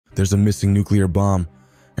there's a missing nuclear bomb,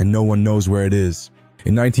 and no one knows where it is.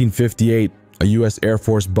 In 1958, a U.S. Air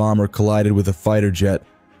Force bomber collided with a fighter jet,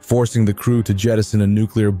 forcing the crew to jettison a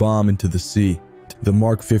nuclear bomb into the sea. The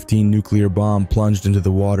Mark 15 nuclear bomb plunged into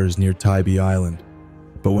the waters near Tybee Island.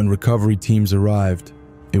 But when recovery teams arrived,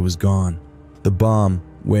 it was gone. The bomb,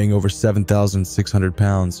 weighing over 7,600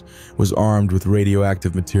 pounds, was armed with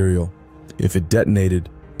radioactive material. If it detonated,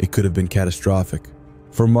 it could have been catastrophic.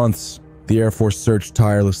 For months, the Air Force searched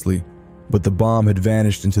tirelessly, but the bomb had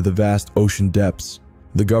vanished into the vast ocean depths.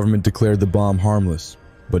 The government declared the bomb harmless,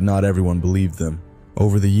 but not everyone believed them.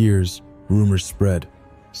 Over the years, rumors spread.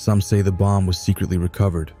 Some say the bomb was secretly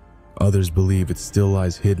recovered. Others believe it still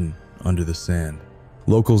lies hidden under the sand.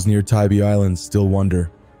 Locals near Tybee Island still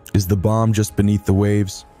wonder, is the bomb just beneath the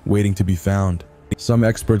waves, waiting to be found? Some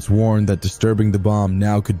experts warn that disturbing the bomb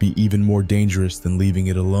now could be even more dangerous than leaving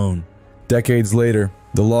it alone. Decades later,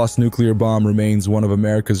 the lost nuclear bomb remains one of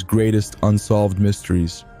America's greatest unsolved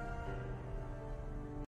mysteries.